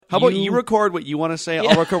How about you record what you want to say?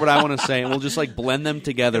 I'll record what I want to say, and we'll just blend them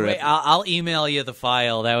together. Wait, I'll email you the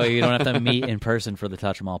file. That way you don't have to meet in person for the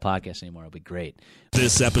Touch 'Em All podcast anymore. It'll be great.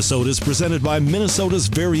 This episode is presented by Minnesota's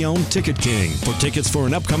very own Ticket King. For tickets for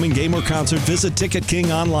an upcoming game or concert, visit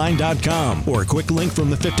TicketKingOnline.com or a quick link from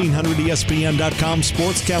the 1500ESPN.com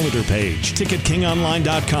sports calendar page.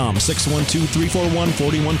 TicketKingOnline.com,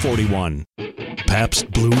 612-341-4141.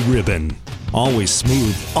 Pabst Blue Ribbon. Always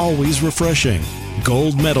smooth, always refreshing.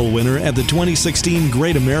 Gold medal winner at the 2016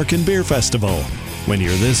 Great American Beer Festival. When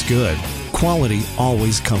you're this good, quality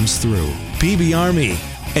always comes through. PB Army,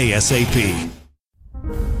 ASAP.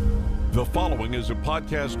 The following is a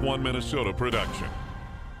Podcast One Minnesota production.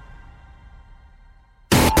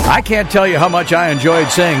 I can't tell you how much I enjoyed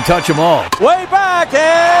saying touch 'em all. Way back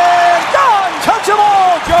and gone! Touch 'em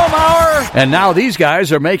all, Joe Mauer! And now these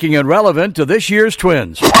guys are making it relevant to this year's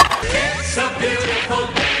Twins. It's a beautiful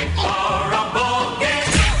day for a ball game.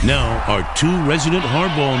 Now, our two resident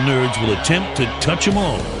hardball nerds will attempt to touch 'em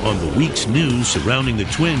all on the week's news surrounding the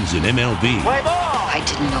Twins in MLB. Play ball! I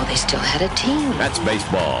didn't know they still had a team. That's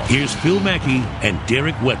baseball. Here's Phil Mackey and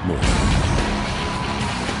Derek Wetmore.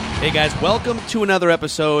 Hey guys, welcome to another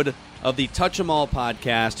episode of the Touch 'Em All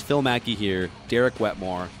podcast. Phil Mackey here, Derek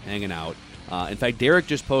Wetmore hanging out. In fact, Derek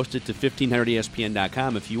just posted to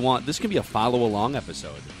 1500ESPN.com. If you want, this can be a follow-along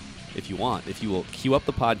episode. If you want, if you will queue up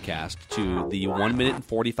the podcast to the 1 minute and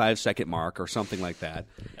 45 second mark or something like that,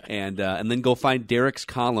 and then go find Derek's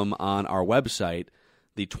column on our website,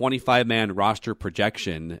 the 25-man roster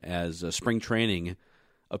projection as spring training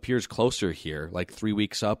appears closer here, 3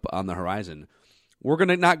 weeks up on the horizon. We're going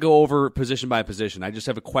to not go over position by position. I just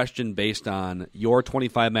have a question based on your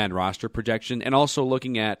 25-man roster projection and also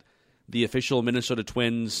looking at the official Minnesota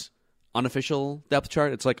Twins unofficial depth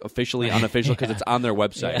chart. It's officially unofficial because it's on their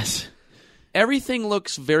website. Yes. Everything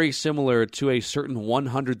looks very similar to a certain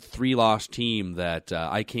 103-loss team that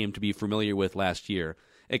I came to be familiar with last year,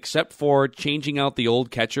 except for changing out the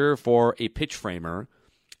old catcher for a pitch framer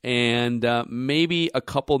and maybe a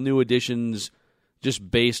couple new additions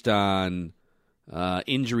just based on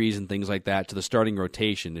injuries and things like that to the starting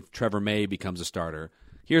rotation if Trevor May becomes a starter.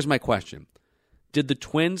 Here's my question. Did the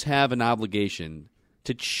Twins have an obligation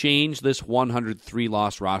to change this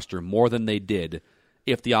 103-loss roster more than they did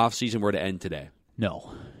if the offseason were to end today?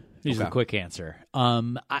 No. Here's the quick answer.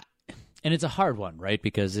 And it's a hard one, right?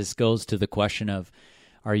 Because this goes to the question of,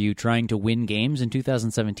 are you trying to win games in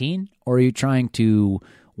 2017, or are you trying to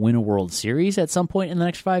win a World Series at some point in the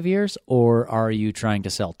next 5 years, or are you trying to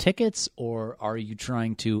sell tickets, or are you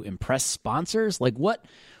trying to impress sponsors?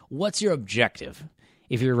 What's your objective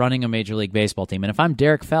if you're running a Major League Baseball team? And if I'm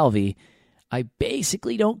Derek Falvey, I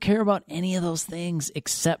basically don't care about any of those things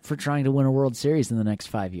except for trying to win a World Series in the next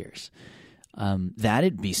 5 years.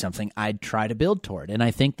 That'd be something I'd try to build toward. And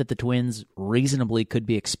I think that the Twins reasonably could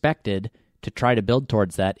be expected to try to build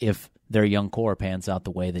towards that if their young core pans out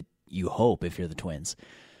the way that you hope if you're the Twins.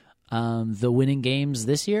 The winning games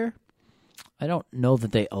this year, I don't know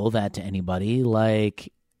that they owe that to anybody.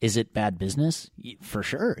 Is it bad business? For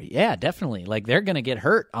sure. Yeah, definitely. They're going to get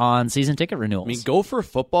hurt on season ticket renewals. I mean, Gopher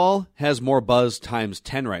football has more buzz times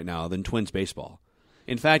 10 right now than Twins baseball.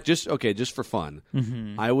 In fact, just for fun,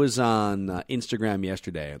 I was on Instagram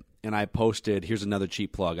yesterday, and I posted, here's another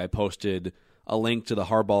cheap plug, I posted a link to the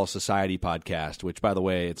Hardball Society podcast, which, by the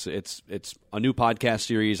way, it's a new podcast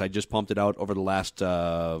series. I just pumped it out over the last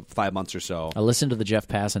 5 months or so. I listened to the Jeff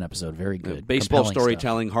Passan episode. Very good. Baseball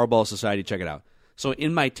storytelling, Hardball Society, check it out. So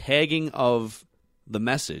in my tagging of the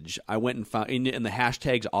message, I went and found in the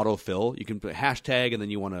hashtags autofill. You can put hashtag, and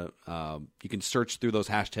then you can search through those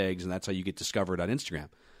hashtags, and that's how you get discovered on Instagram.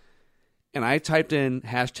 And I typed in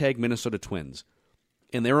hashtag Minnesota Twins,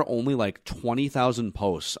 and there were only 20,000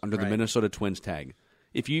 posts under the Minnesota Twins tag.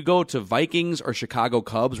 If you go to Vikings or Chicago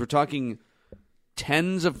Cubs, we're talking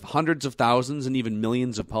tens of hundreds of thousands and even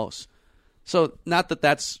millions of posts. So not that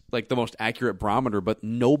that's the most accurate barometer, but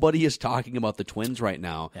nobody is talking about the Twins right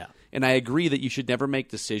now. Yeah. And I agree that you should never make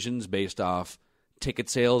decisions based off ticket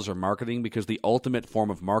sales or marketing, because the ultimate form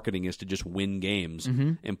of marketing is to just win games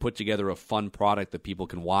and put together a fun product that people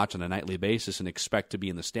can watch on a nightly basis and expect to be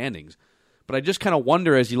in the standings. But I just kind of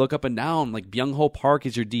wonder, as you look up and down, Byung-Ho Park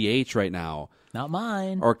is your DH right now. Not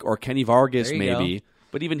mine. Or Kenny Vargas, maybe. Go.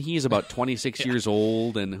 But even he's about 26 years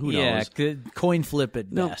old, and who knows? Yeah, good coin flip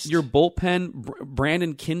at best. Your bullpen,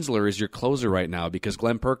 Brandon Kinsler is your closer right now because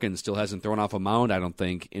Glenn Perkins still hasn't thrown off a mound, I don't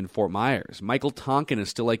think, in Fort Myers. Michael Tonkin is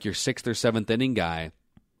still your 6th or 7th inning guy.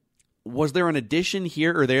 Was there an addition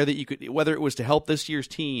here or there that you could, whether it was to help this year's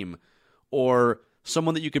team or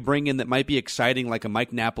someone that you could bring in that might be exciting, like a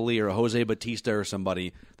Mike Napoli or a Jose Batista or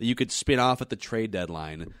somebody that you could spin off at the trade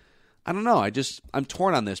deadline. I don't know. I'm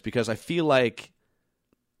torn on this because I feel like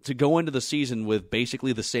to go into the season with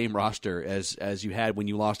basically the same roster as you had when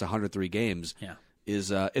you lost 103 games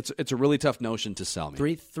is it's a really tough notion to sell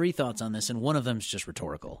me. Three thoughts on this, and one of them is just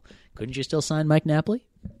rhetorical. Couldn't you still sign Mike Napoli?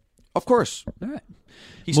 Of course. All right.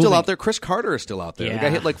 He's still out there. Chris Carter is still out there. Yeah. The guy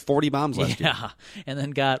hit like 40 bombs last year. Yeah, and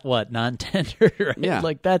then got, non-tender, right? Yeah.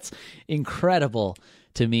 Like, that's incredible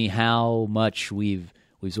to me how much we've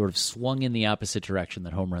sort of swung in the opposite direction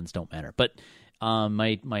that home runs don't matter. But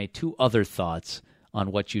my two other thoughts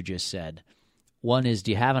on what you just said. One is,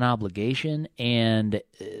 do you have an obligation? And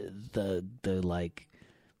the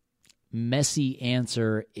messy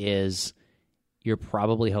answer is you're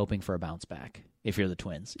probably hoping for a bounce back. If you're the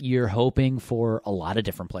Twins, you're hoping for a lot of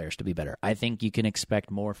different players to be better. I think you can expect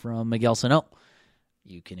more from Miguel Sano.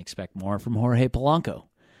 You can expect more from Jorge Polanco.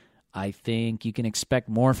 I think you can expect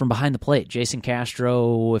more from behind the plate. Jason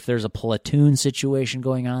Castro, if there's a platoon situation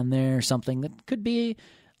going on there, something that could be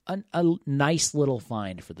a nice little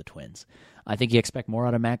find for the Twins. I think you expect more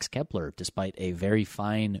out of Max Kepler, despite a very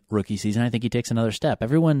fine rookie season. I think he takes another step.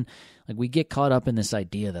 Everyone, we get caught up in this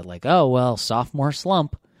idea that, sophomore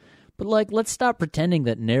slump. But, let's stop pretending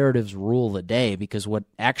that narratives rule the day, because what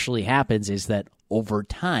actually happens is that over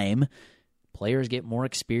time, players get more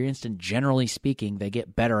experienced, and generally speaking, they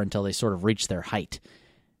get better until they sort of reach their height.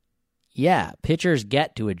 Yeah, pitchers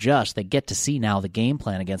get to adjust. They get to see now the game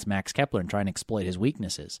plan against Max Kepler and try and exploit his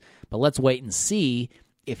weaknesses. But let's wait and see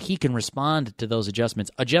if he can respond to those adjustments,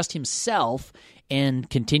 adjust himself, and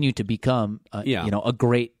continue to become a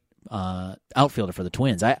great outfielder for the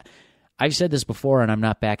Twins. I've said this before, and I'm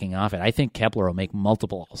not backing off it. I think Kepler will make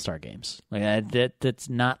multiple All-Star games. That's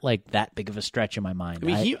not that big of a stretch in my mind. I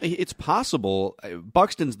mean, it's possible.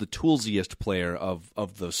 Buxton's the toolsiest player of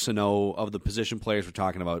the Sano, of the position players we're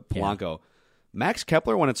talking about. Polanco, Max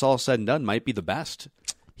Kepler, when it's all said and done, might be the best.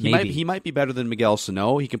 He might be better than Miguel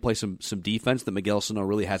Sano. He can play some defense that Miguel Sano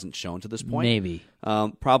really hasn't shown to this point. Maybe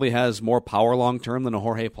probably has more power long term than a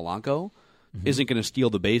Jorge Polanco. Mm-hmm. Isn't going to steal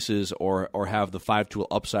the bases or have the 5-tool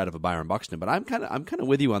upside of a Byron Buxton, but I'm kind of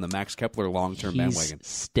with you on the Max Kepler long-term bandwagon. He's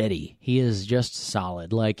steady. He is just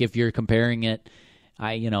solid. If you're comparing it,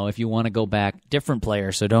 if you want to go back, different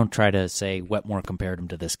players, so don't try to say Wetmore compared him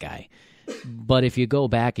to this guy. But if you go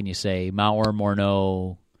back and you say Mauer,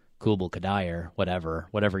 Morneau, Kubel, Kadir,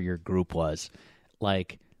 whatever your group was,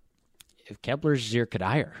 if Kepler's your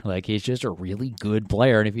Kadir, he's just a really good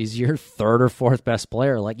player, and if he's your third or fourth best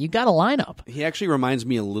player, you got a lineup. He actually reminds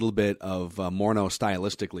me a little bit of Morneau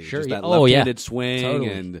stylistically. Sure, just that left-handed swing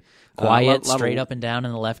totally. And quiet, straight up and down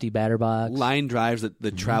in the lefty batter box. Line drives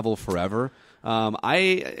that travel forever. All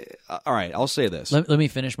right, I'll say this. Let me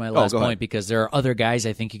finish my last point, ahead. because there are other guys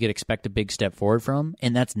I think you could expect a big step forward from,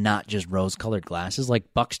 and that's not just rose-colored glasses.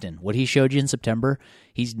 Like Buxton, what he showed you in September,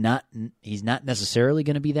 he's not necessarily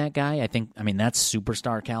going to be that guy. That's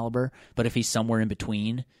superstar caliber, but if he's somewhere in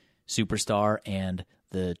between superstar and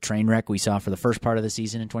the train wreck we saw for the first part of the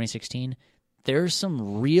season in 2016, there's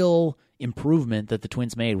some real improvement that the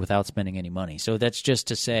Twins made without spending any money. So that's just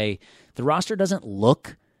to say the roster doesn't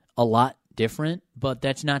look a lot different, but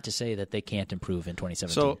that's not to say that they can't improve in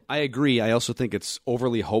 2017. So I agree. I also think it's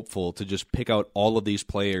overly hopeful to just pick out all of these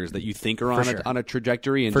players that you think are on a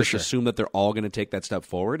trajectory and assume that they're all going to take that step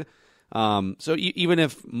forward. So even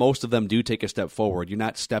if most of them do take a step forward, you're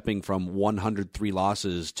not stepping from 103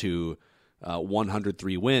 losses to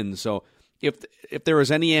 103 wins. So if there was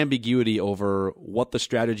any ambiguity over what the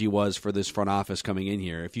strategy was for this front office coming in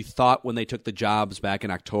here, if you thought when they took the jobs back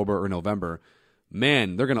in October or November,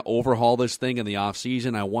 man, they're going to overhaul this thing in the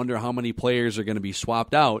offseason, I wonder how many players are going to be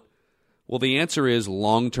swapped out. Well, the answer is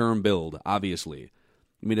long-term build, obviously.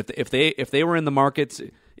 I mean, if they were in the markets,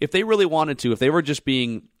 if they really wanted to, if they were just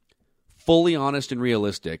being fully honest and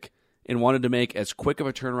realistic and wanted to make as quick of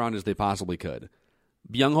a turnaround as they possibly could,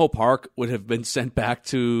 Byung-ho Park would have been sent back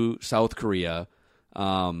to South Korea.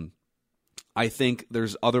 I think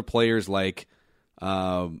there's other players like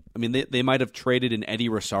they might have traded in Eddie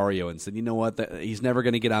Rosario and said, you know what, he's never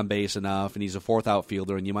going to get on base enough, and he's a fourth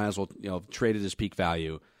outfielder, and you might as well trade at his peak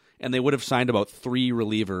value. And they would have signed about 3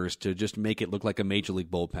 relievers to just make it look like a major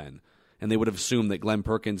league bullpen. And they would have assumed that Glenn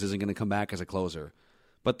Perkins isn't going to come back as a closer.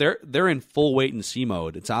 But they're in full wait-and-see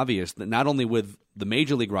mode. It's obvious that not only with the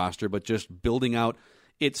major league roster, but just building out.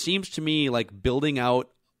 It seems to me like building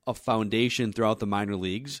out a foundation throughout the minor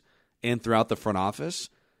leagues and throughout the front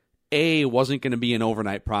office, A, wasn't going to be an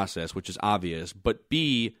overnight process, which is obvious, but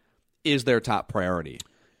B, is their top priority.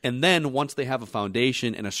 And then once they have a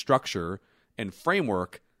foundation and a structure and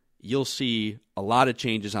framework, you'll see a lot of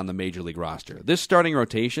changes on the Major League roster. This starting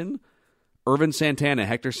rotation, Irvin Santana,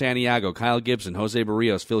 Hector Santiago, Kyle Gibson, Jose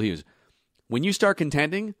Barrios, Phil Hughes. When you start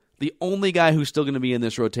contending, the only guy who's still going to be in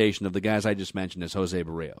this rotation of the guys I just mentioned is Jose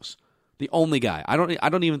Barrios. The only guy. I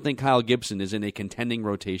don't even think Kyle Gibson is in a contending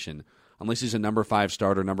rotation unless he's a number 5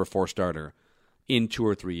 starter, number 4 starter in 2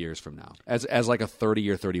 or 3 years from now as like a 30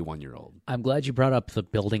 or 31-year-old. I'm glad you brought up the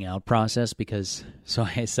building out process because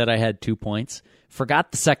I said I had 2 points.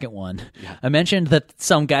 Forgot the second one. Yeah. I mentioned that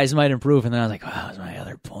some guys might improve, and then I was like, "Wow, that was my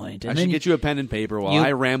other point." And I should get you a pen and paper while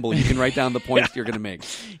I ramble. You can write down the points you're going to make.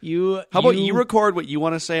 How about you record what you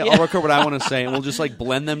want to say? I'll record what I want to say, and we'll just like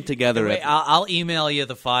blend them together. Wait, I'll email you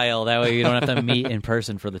the file. That way you don't have to meet in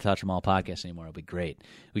person for the Touch 'Em All podcast anymore. It'll be great.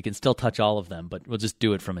 We can still touch all of them, but we'll just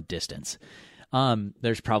do it from a distance.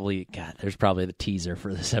 There's probably the teaser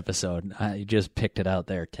for this episode. I just picked it out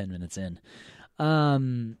there 10 minutes in.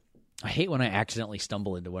 I hate when I accidentally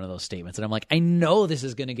stumble into one of those statements, and I'm like, I know this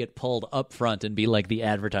is going to get pulled up front and be like the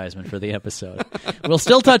advertisement for the episode. We'll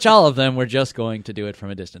still touch all of them. We're just going to do it from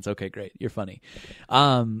a distance. Okay, great. You're funny.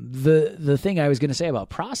 The thing I was going to say about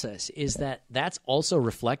process is that that's also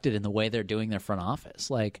reflected in the way they're doing their front office.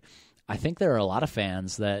 Like, I think there are a lot of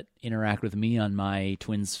fans that interact with me on my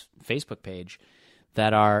Twins Facebook page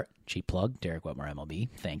that are cheap plug, Derek Wetmore MLB.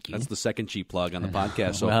 Thank you. That's the second cheap plug on the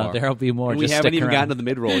podcast so far. There'll be more. And we haven't even gotten to the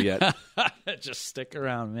mid-roll yet. Just stick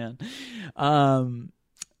around, man. I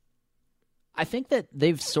think that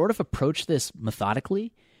they've sort of approached this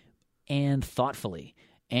methodically and thoughtfully,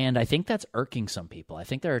 and I think that's irking some people. I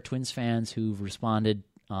think there are Twins fans who've responded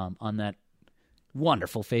on that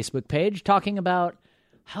wonderful Facebook page talking about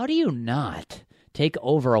how do you not take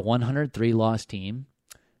over a 103-loss team,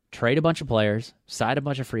 trade a bunch of players, sign a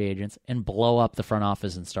bunch of free agents, and blow up the front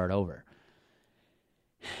office and start over.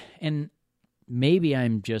 And maybe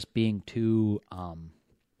I'm just being too,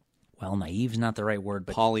 naive is not the right word,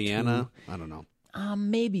 but Pollyanna? I don't know.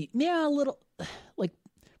 Maybe. Yeah, a little. Like,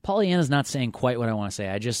 Pollyanna's not saying quite what I want to say.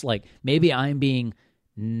 I just, maybe I'm being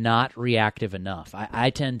not reactive enough. I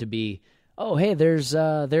tend to be, oh, hey, there's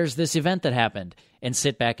this event that happened, and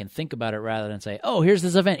sit back and think about it rather than say, oh, here's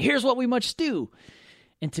this event. Here's what we must do.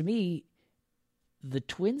 And to me, the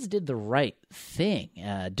Twins did the right thing.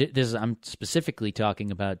 I'm specifically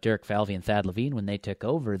talking about Derek Falvey and Thad Levine when they took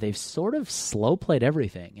over. They've sort of slow-played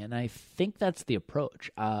everything, and I think that's the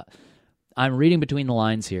approach. I'm reading between the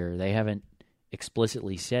lines here. They haven't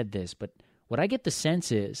explicitly said this, but what I get the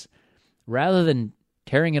sense is rather than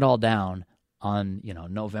tearing it all down on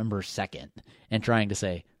November 2nd and trying to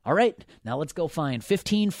say, all right, now let's go find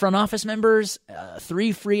 15 front office members,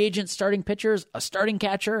 3 free agent starting pitchers, a starting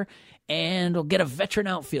catcher, and we'll get a veteran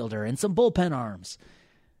outfielder and some bullpen arms.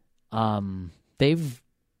 They've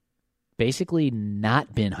basically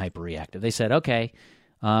not been hyper-reactive. They said, okay,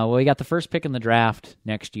 we got the first pick in the draft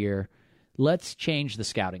next year. Let's change the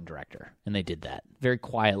scouting director. And they did that very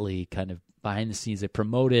quietly, kind of behind the scenes. They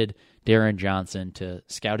promoted Darren Johnson to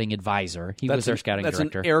scouting advisor. He was their scouting director.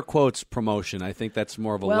 That's an air quotes promotion. I think that's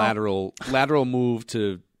more of a lateral move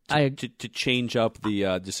to change up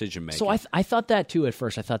the decision making. So I thought that too at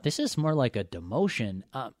first. I thought this is more like a demotion.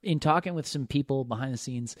 In talking with some people behind the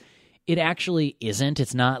scenes, it actually isn't.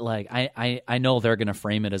 It's not like I know they're going to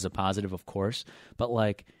frame it as a positive, of course, but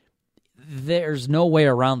there's no way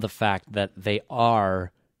around the fact that they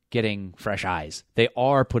are getting fresh eyes. They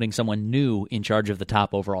are putting someone new in charge of the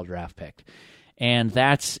top overall draft pick. And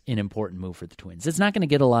that's an important move for the Twins. It's not going to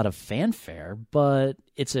get a lot of fanfare, but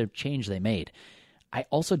it's a change they made. I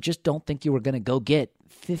also just don't think you were going to go get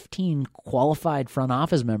 15 qualified front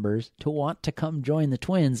office members to want to come join the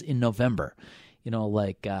Twins in November.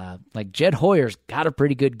 Like Jed Hoyer's got a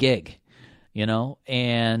pretty good gig,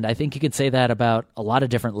 and I think you could say that about a lot of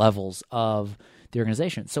different levels of the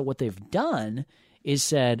organization. So what they've done is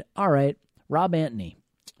said, all right, Rob Antony,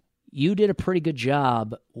 you did a pretty good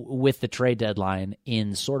job with the trade deadline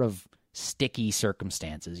in sort of sticky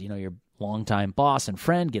circumstances. Your longtime boss and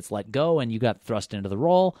friend gets let go and you got thrust into the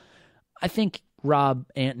role. I think Rob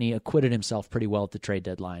Antony acquitted himself pretty well at the trade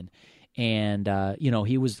deadline. And,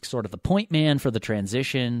 he was sort of the point man for the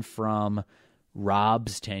transition from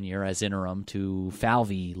Rob's tenure as interim to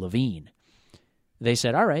Falvey Levine. They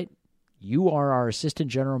said, all right, you are our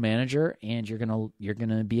assistant general manager, and you're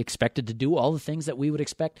gonna be expected to do all the things that we would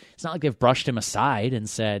expect. It's not like they've brushed him aside and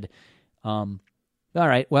said, all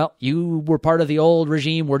right, well, you were part of the old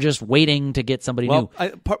regime. We're just waiting to get somebody new.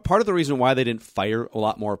 Part of the reason why they didn't fire a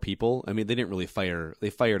lot more people, they didn't really fire.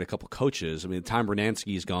 They fired a couple coaches. Tom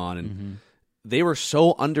Brunansky's gone, and they were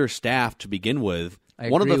so understaffed to begin with.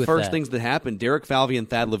 One of the first things that happened, Derek Falvey and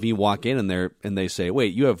Thad Levine walk in and they say,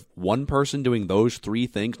 wait, you have one person doing those three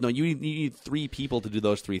things? No, you need three people to do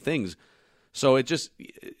those three things. So it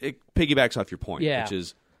piggybacks off your point, which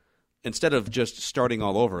is instead of just starting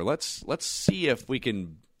all over, let's see if we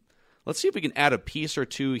can add a piece or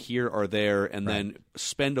two here or there, and then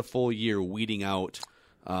spend a full year weeding out,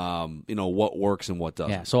 what works and what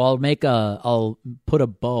doesn't. Yeah. So I'll put a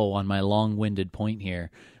bow on my long-winded point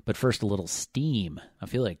here, but first a little steam. I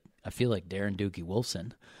feel like Darren Dookie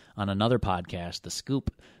Wolfson on another podcast, The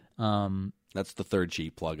Scoop. That's the third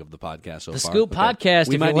cheap plug of the podcast so far. The Scoop podcast.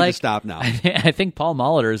 We might need to stop now. I think Paul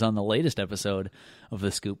Molitor is on the latest episode of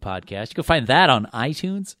the Scoop podcast. You can find that on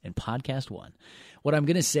iTunes and Podcast One. What I'm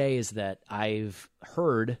going to say is that I've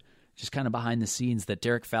heard, just kind of behind the scenes, that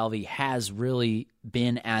Derek Falvey has really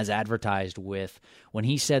been as advertised with when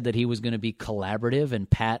he said that he was going to be collaborative, and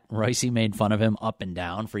Pat Royce made fun of him up and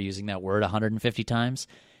down for using that word 150 times.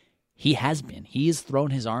 He has been. He has thrown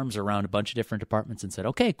his arms around a bunch of different departments and said,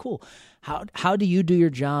 okay, cool. How do you do your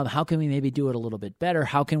job? How can we maybe do it a little bit better?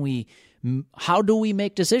 How do we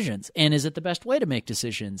make decisions? And is it the best way to make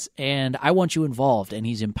decisions? And I want you involved. And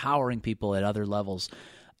he's empowering people at other levels.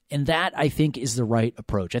 And that, I think, is the right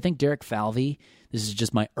approach. I think Derek Falvey, this is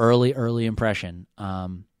just my early impression.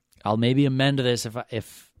 I'll maybe amend this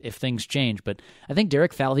if things change, but I think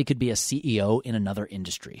Derek Falvey could be a CEO in another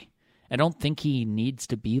industry. I don't think he needs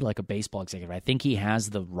to be like a baseball executive. I think he has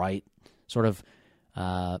the right sort of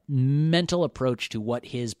mental approach to what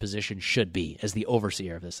his position should be as the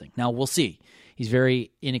overseer of this thing. Now, we'll see. He's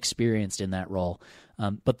very inexperienced in that role.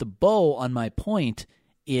 But the bow on my point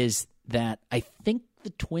is that I think the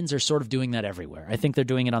Twins are sort of doing that everywhere. I think they're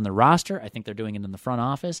doing it on the roster. I think they're doing it in the front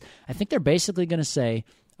office. I think they're basically going to say,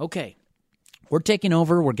 okay, we're taking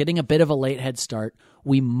over. We're getting a bit of a late head start.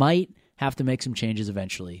 We might have to make some changes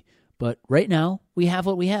eventually. But right now, we have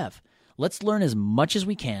what we have. Let's learn as much as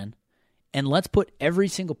we can, and let's put every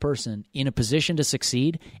single person in a position to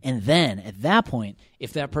succeed. And then, at that point,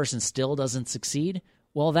 if that person still doesn't succeed,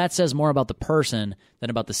 well, that says more about the person than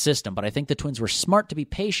about the system. But I think the Twins were smart to be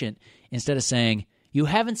patient instead of saying, you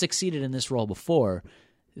haven't succeeded in this role before.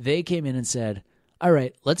 They came in and said, all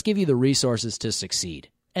right, let's give you the resources to succeed.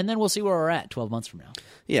 And then we'll see where we're at 12 months from now.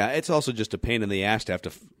 Yeah, it's also just a pain in the ass to have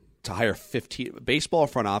to hire 15. Baseball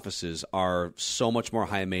front offices are so much more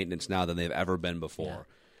high maintenance now than they've ever been before.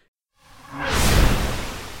 Yeah.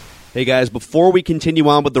 Hey guys, before we continue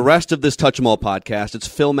on with the rest of this Touch 'Em All podcast, it's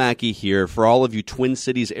Phil Mackey here for all of you Twin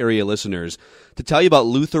Cities area listeners to tell you about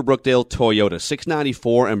Luther Brookdale Toyota.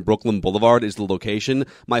 694 and Brooklyn Boulevard is the location.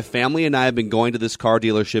 My family and I have been going to this car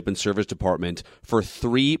dealership and service department for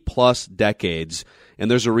 3+ decades. And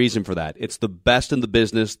there's a reason for that. It's the best in the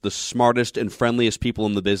business, the smartest and friendliest people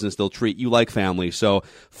in the business. They'll treat you like family. So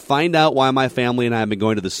find out why my family and I have been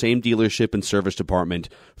going to the same dealership and service department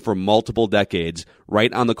for multiple decades,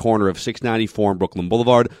 right on the corner of 694 and Brooklyn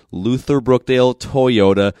Boulevard,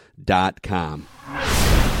 LutherBrookdaleToyota.com.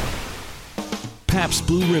 Pabst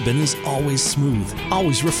Blue Ribbon is always smooth,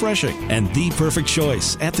 always refreshing, and the perfect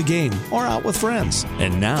choice at the game or out with friends.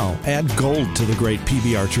 And now, add gold to the great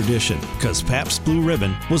PBR tradition, because Pabst Blue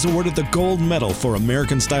Ribbon was awarded the gold medal for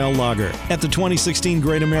American-style lager at the 2016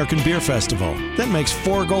 Great American Beer Festival. That makes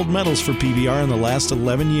 4 gold medals for PBR in the last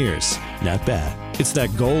 11 years. Not bad. It's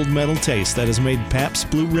that gold medal taste that has made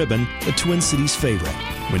Pabst Blue Ribbon the Twin Cities favorite.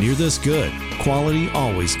 When you're this good, quality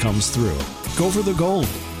always comes through. Go for the gold.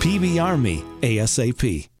 PBR me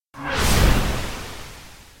ASAP.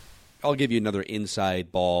 I'll give you another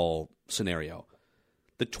inside ball scenario.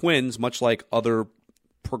 The Twins, much like other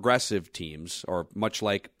progressive teams, I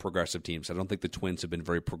don't think the Twins have been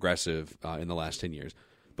very progressive in the last 10 years,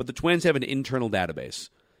 but the Twins have an internal database,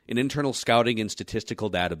 an internal scouting and statistical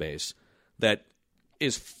database that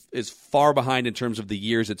is far behind in terms of the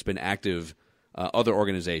years it's been active other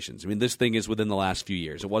organizations. I mean, this thing is within the last few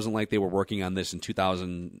years. It wasn't like they were working on this in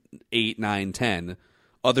 2008, 9, 10.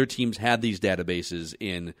 Other teams had these databases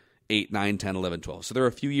in 8, 9, 10, 11, 12. So they're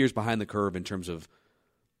a few years behind the curve in terms of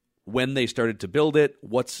when they started to build it,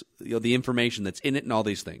 what's the information that's in it, and all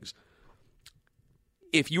these things.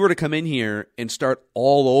 If you were to come in here and start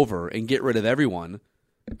all over and get rid of everyone,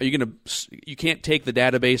 you can't take the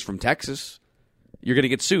database from Texas. You're going to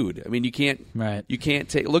get sued. I mean, you can't. Right. You can't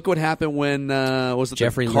take. Look what happened when was it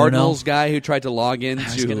Jeffrey the Cardinals Luhnow guy who tried to log into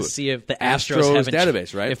I was going to see if the Astros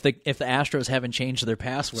database, right? If the Astros haven't changed their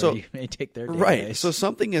password, so, you may take their database. Right. So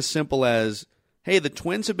something as simple as, hey, the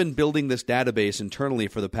Twins have been building this database internally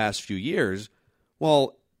for the past few years.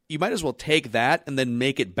 Well, you might as well take that and then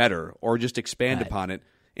make it better, or just expand upon it.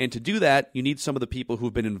 And to do that, you need some of the people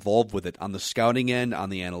who've been involved with it on the scouting end,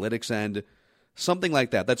 on the analytics end. something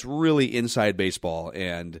like that. That's really inside baseball.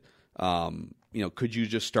 And, could you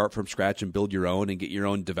just start from scratch and build your own and get your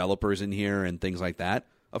own developers in here and things like that?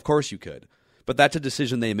 Of course you could. But that's a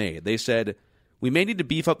decision they made. They said, we may need to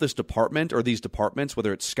beef up this department or these departments,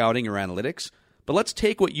 whether it's scouting or analytics, but let's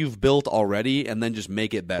take what you've built already and then just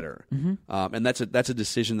make it better. And that's a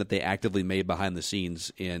decision that they actively made behind the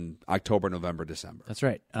scenes in October, November, December. That's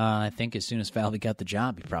right. I think as soon as Falvey got the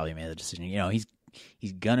job, he probably made the decision.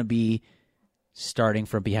 He's going to be starting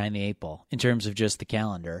from behind the eight ball in terms of just the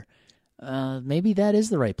calendar. Maybe that is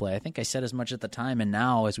the right play. I think I said as much at the time, and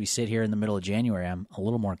now as we sit here in the middle of January, I'm a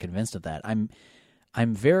little more convinced of that. I'm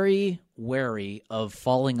very wary of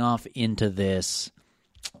falling off into this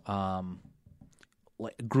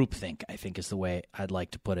groupthink, I think is the way I'd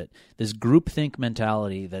like to put it. This groupthink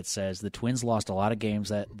mentality that says the Twins lost a lot of games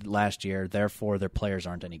that last year, therefore their players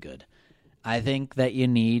aren't any good. I think that you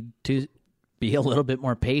need to be a little bit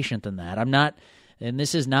more patient than that. And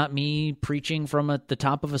this is not me preaching from the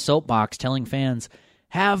top of a soapbox telling fans,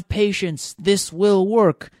 have patience, this will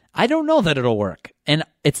work. I don't know that it'll work, and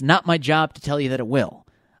it's not my job to tell you that it will.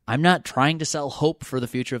 I'm not trying to sell hope for the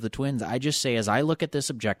future of the Twins. I just say, as I look at this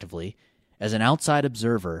objectively, as an outside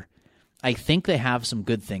observer, I think they have some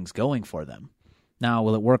good things going for them. Now,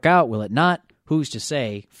 will it work out? Will it not? Who's to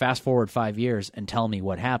say? Fast forward 5 years and tell me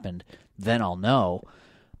what happened. Then I'll know.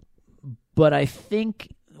 But I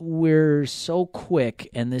think we're so quick,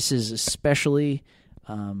 and this is especially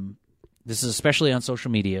on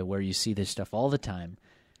social media where you see this stuff all the time,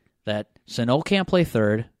 that Sano can't play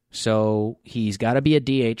third, so he's got to be a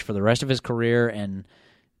DH for the rest of his career and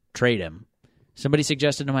trade him. Somebody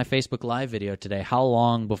suggested in my Facebook Live video today, how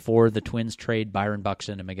long before the Twins trade Byron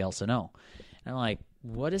Buxton and Miguel Sano? And I'm like,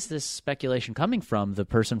 what is this speculation coming from? The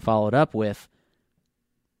person followed up with,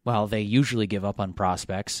 well, they usually give up on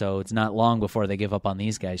prospects, so it's not long before they give up on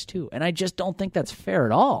these guys too. And I just don't think that's fair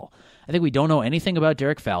at all. I think we don't know anything about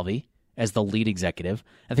Derek Falvey as the lead executive.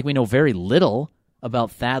 I think we know very little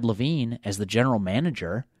about Thad Levine as the general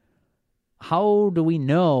manager. How do we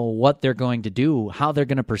know what they're going to do, how they're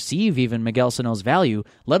going to perceive even Miguel Sano's value,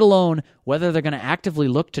 let alone whether they're going to actively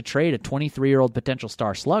look to trade a 23-year-old potential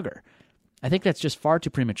star slugger? I think that's just far too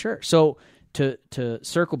premature. So to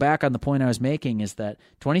circle back on the point I was making is that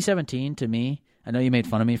 2017, to me, I know you made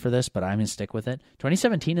fun of me for this, but I'm going to stick with it.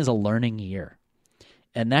 2017 is a learning year,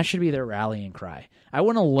 and that should be their rallying cry. I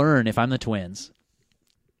want to learn, if I'm the Twins,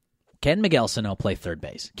 can Miguel Sano play third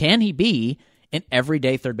base? Can he be an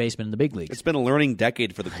everyday third baseman in the big leagues? It's been a learning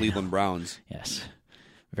decade for the Cleveland Browns. Yes,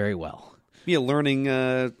 very well. Be a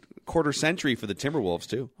learning quarter century for the Timberwolves,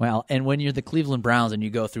 too. Well, and when you're the Cleveland Browns and you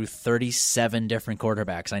go through 37 different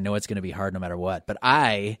quarterbacks, I know it's going to be hard no matter what, but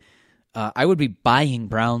I would be buying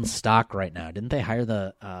Browns stock right now. Didn't they hire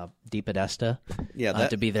the DePodesta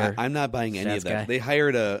to be their I'm not buying any of that. Guy? They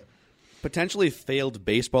hired a potentially failed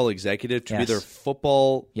baseball executive to be their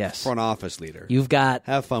football front office leader.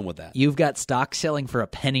 Have fun with that. You've got stock selling for a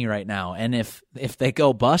penny right now, and if they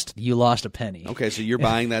go bust, you lost a penny. Okay, so you're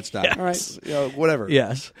buying that stock. Yes. All right, whatever.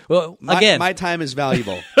 Yes. Well, my time is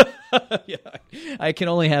valuable. Yeah, I can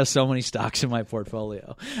only have so many stocks in my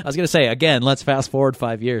portfolio. I was going to say, again, let's fast forward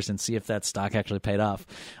 5 years and see if that stock actually paid off.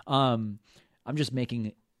 I'm just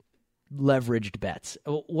making leveraged bets.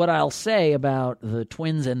 What I'll say about the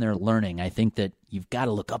Twins and their learning, I think that you've got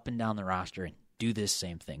to look up and down the roster and do this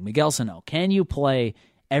same thing. Miguel Sano, can you play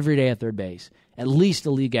every day at third base, at least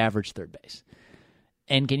a league average third base?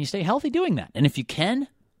 And can you stay healthy doing that? And if you can,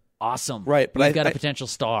 awesome. Right, but you've got a potential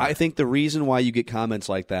star. I think the reason why you get comments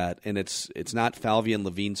like that, and it's not Falvey and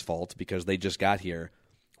Levine's fault because they just got here.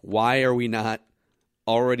 Why are we not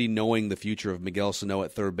already knowing the future of Miguel Sano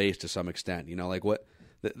at third base to some extent? What?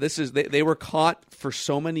 This is they were caught for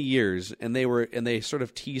so many years, and they sort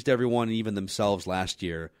of teased everyone and even themselves last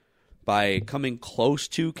year by coming close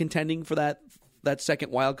to contending for that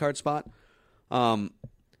second wild card spot.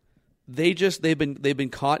 They've been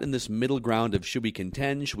caught in this middle ground of should we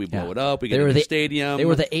contend, should we blow it up, we get in the stadium. They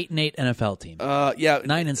were the 8-8 NFL team.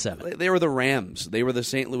 9-7. They were the Rams. They were the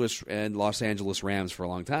St. Louis and Los Angeles Rams for a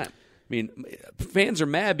long time. I mean, fans are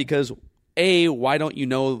mad because why don't you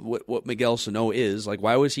know what Miguel Sano is? Like,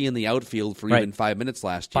 why was he in the outfield for even 5 minutes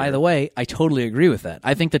last year? By the way, I totally agree with that.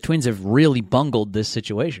 I think the Twins have really bungled this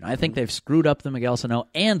situation. I think they've screwed up the Miguel Sano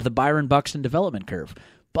and the Byron Buxton development curve.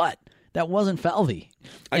 But that wasn't Falvey,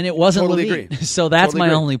 and it wasn't totally Levine. Agree. So that's totally my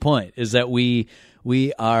agree. only point, is that we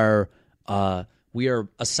are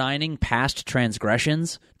assigning past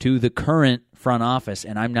transgressions to the current front office,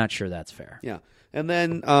 and I'm not sure that's fair. Yeah. And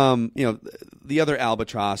then the other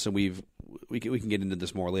albatross, and we can get into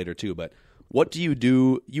this more later too, but what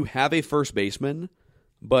do? You have a first baseman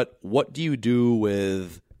But what do you do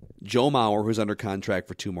with Joe Mauer, who's under contract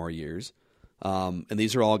for 2 more years? And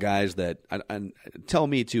these are all guys that and tell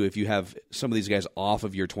me too if you have some of these guys off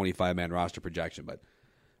of your 25-man roster projection. But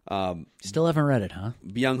still haven't read it, huh?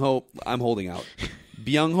 Byung-Ho, I'm holding out.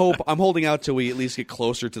 Byung-Ho, I'm holding out till we at least get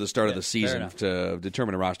closer to the start of the season to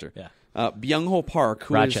determine a roster. Yeah. Byung-Ho Park,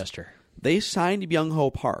 Rochester. They signed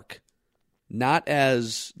Byung-Ho Park not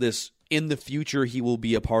as this in the future he will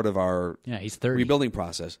be a part of our he's 30. rebuilding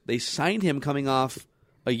process. They signed him coming off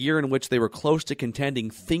a year in which they were close to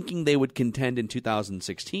contending, thinking they would contend in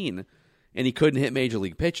 2016, and he couldn't hit major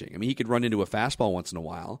league pitching. I mean, he could run into a fastball once in a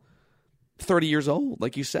while. 30 years old,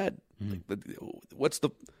 like you said.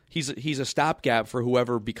 He's a stopgap for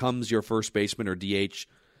whoever becomes your first baseman or DH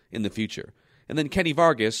in the future. And then Kenny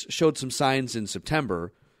Vargas showed some signs in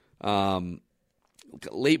September.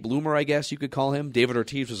 Late bloomer, I guess you could call him. David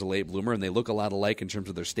Ortiz was a late bloomer, and they look a lot alike in terms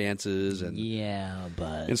of their stances and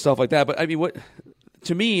stuff like that. But I mean,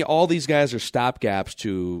 to me, all these guys are stopgaps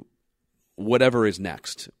to whatever is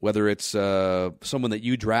next, whether it's someone that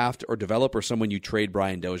you draft or develop or someone you trade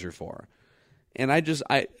Brian Dozier for. And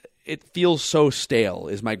it feels so stale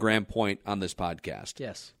is my grand point on this podcast.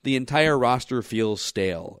 Yes. The entire roster feels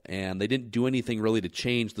stale, and they didn't do anything really to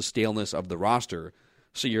change the staleness of the roster,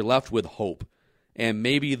 so you're left with hope. And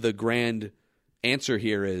maybe the grand answer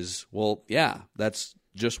here is, well, yeah, that's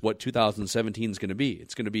just what 2017 is going to be.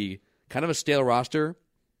 It's going to be kind of a stale roster.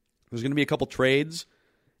 There's going to be a couple trades,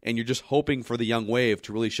 and you're just hoping for the young wave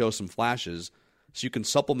to really show some flashes so you can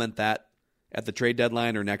supplement that at the trade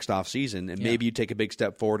deadline or next offseason, and maybe you take a big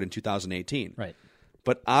step forward in 2018. Right.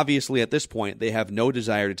 But obviously at this point, they have no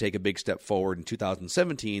desire to take a big step forward in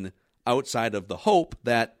 2017 outside of the hope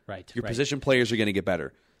that your position players are going to get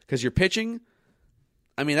better. Because your pitching,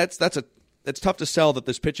 I mean, that's tough to sell that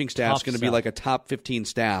this pitching staff is going to be like a top 15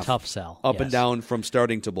 staff. Tough sell. Up and down from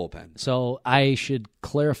starting to bullpen. So I should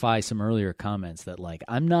clarify some earlier comments that, like,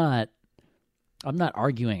 I'm not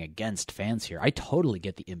arguing against fans here. I totally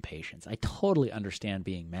get the impatience. I totally understand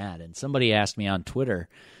being mad. And somebody asked me on Twitter,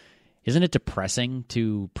 isn't it depressing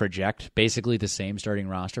to project basically the same starting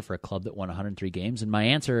roster for a club that won 103 games? And my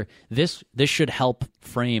answer, this should help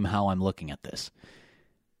frame how I'm looking at this.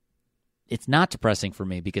 It's not depressing for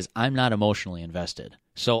me because I'm not emotionally invested.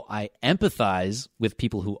 So I empathize with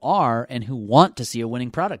people who are and who want to see a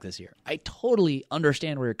winning product this year. I totally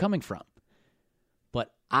understand where you're coming from.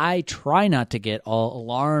 But I try not to get all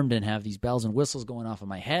alarmed and have these bells and whistles going off in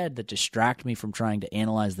my head that distract me from trying to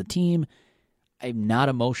analyze the team. I'm not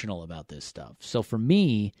emotional about this stuff. So for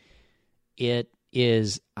me,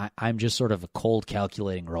 I'm just sort of a cold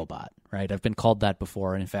calculating robot, right? I've been called that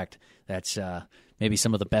before. And in fact, that's maybe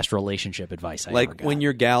some of the best relationship advice I ever got. Like when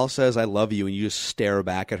your gal says, I love you, and you just stare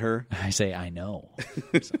back at her. I say, I know.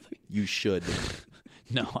 You should.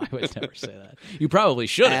 No, I would never say that. You probably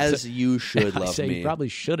shouldn't. As you should love I say me. You probably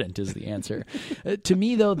shouldn't is the answer. To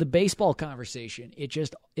me, though, the baseball conversation,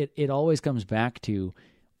 it always comes back to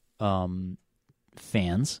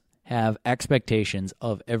fans have expectations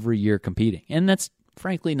of every year competing. And that's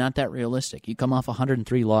frankly not that realistic. You come off a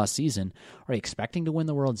 103-loss season. Are you expecting to win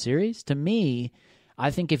the World Series? To me,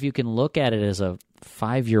 I think if you can look at it as a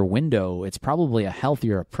 5-year window, it's probably a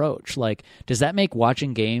healthier approach. Like, does that make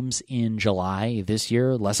watching games in July this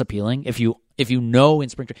year less appealing? If you know in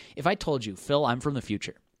spring, if I told you, Phil, I'm from the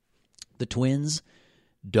future, the Twins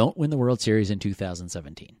don't win the World Series in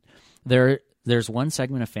 2017, there's one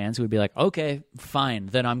segment of fans who would be like, okay, fine,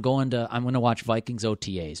 then I'm going to watch Vikings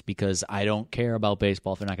OTAs because I don't care about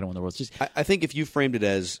baseball if they're not going to win the World Series. I think if you framed it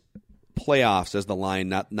as playoffs as the line,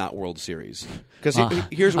 not World Series. Because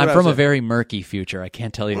here's what I'm from a very murky future. I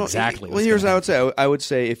can't tell you exactly. Well, here's what I would say. I would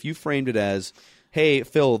say if you framed it as, hey,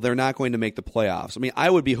 Phil, they're not going to make the playoffs. I mean,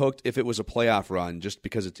 I would be hooked if it was a playoff run just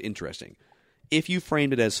because it's interesting. If you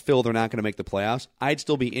framed it as, Phil, they're not going to make the playoffs, I'd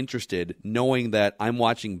still be interested knowing that I'm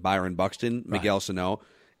watching Byron Buxton, Miguel Sano.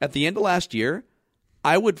 At the end of last year,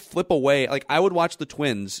 I would flip away. Like, I would watch the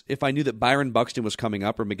Twins if I knew that Byron Buxton was coming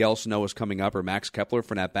up or Miguel Sano was coming up or Max Kepler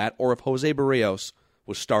for an at-bat or if Jose Barrios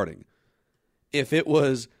was starting.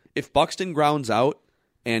 If Buxton grounds out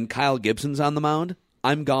and Kyle Gibson's on the mound,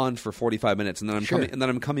 I'm gone for 45 minutes, and then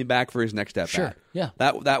I'm coming back for his next at bat. Sure, yeah.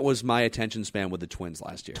 That was my attention span with the Twins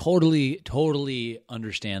last year. Totally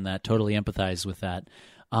understand that. Totally empathize with that.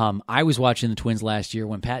 I was watching the Twins last year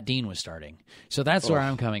when Pat Dean was starting, so that's where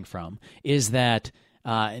I'm coming from. Is that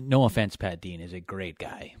no offense, Pat Dean is a great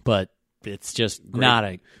guy, but it's just not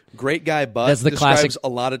a great guy. But that's the describes classic, a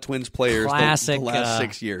lot of Twins players the last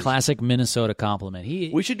 6 years. Classic Minnesota compliment.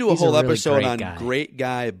 We should do a whole episode on guy. Great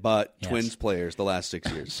guy, but Twins players the last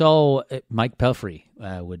 6 years. So Mike Pelfrey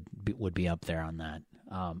would be up there on that.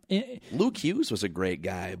 Luke Hughes was a great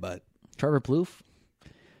guy, but Trevor Plouffe?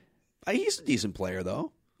 He's a decent player,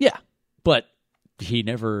 though. Yeah, but he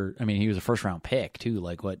never. I mean, he was a first-round pick too.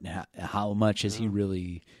 Like, what? How much has he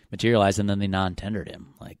really materialized? And then they non-tendered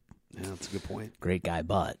him. Like, yeah, that's a good point. Great guy,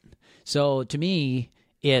 but so to me,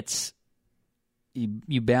 it's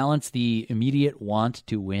you balance the immediate want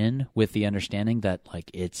to win with the understanding that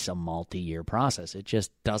like it's a multi-year process. It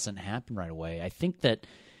just doesn't happen right away. I think that,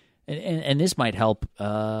 and this might help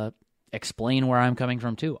explain where I'm coming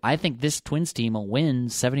from too. I think this Twins team will win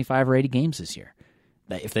 75 or 80 games this year.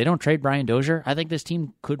 If they don't trade Brian Dozier, I think this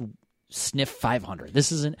team could sniff 500.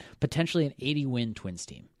 This is potentially an 80-win Twins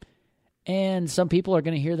team. And some people are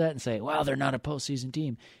going to hear that and say, wow, they're not a postseason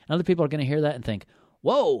team. And other people are going to hear that and think,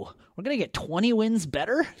 whoa, we're going to get 20 wins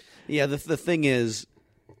better? Yeah, the thing is,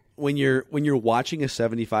 when you're watching a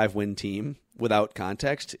 75-win team without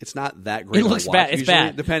context, it's not that great. It looks bad. It's usually,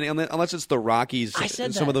 bad. Depending unless it's the Rockies. I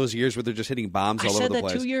said some of those years where they're just hitting bombs all over the place. I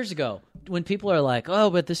said that 2 years ago when people are like,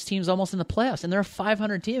 "Oh, but this team's almost in the playoffs and they're a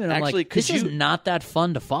 500 team," and I'm like, "This is not that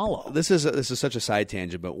fun to follow." This is such a side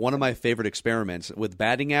tangent, but one of my favorite experiments with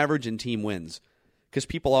batting average and team wins, because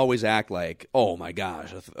people always act like, "Oh my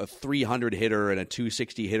gosh, a 300 hitter and a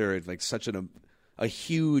 260 hitter is like such a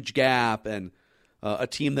huge gap," and a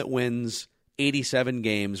team that wins 87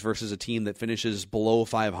 games versus a team that finishes below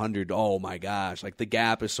 500. Oh my gosh, like the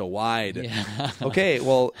gap is so wide. Yeah. Okay,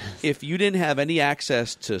 well, if you didn't have any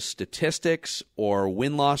access to statistics or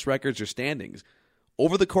win-loss records or standings,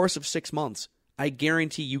 over the course of 6 months, I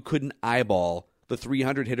guarantee you couldn't eyeball the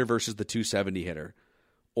 300 hitter versus the 270 hitter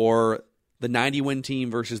or the 90-win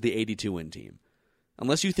team versus the 82-win team.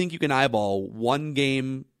 Unless you think you can eyeball one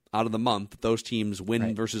game out of the month that those teams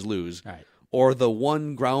win versus lose. Right. Or the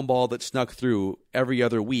one ground ball that snuck through every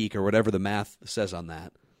other week, or whatever the math says on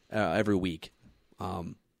that, every week.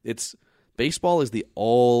 It's baseball is the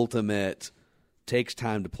ultimate takes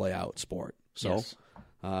time to play out sport. So yes.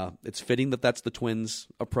 It's fitting that that's the Twins'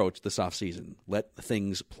 approach this offseason. Let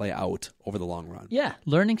things play out over the long run. Yeah,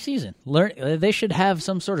 learning season. They should have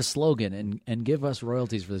some sort of slogan and give us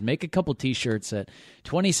royalties for this. Make a couple T-shirts that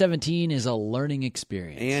 2017 is a learning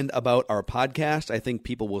experience. And about our podcast, I think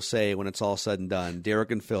people will say when it's all said and done,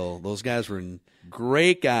 Derek and Phil, those guys were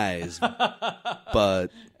great guys,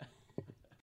 but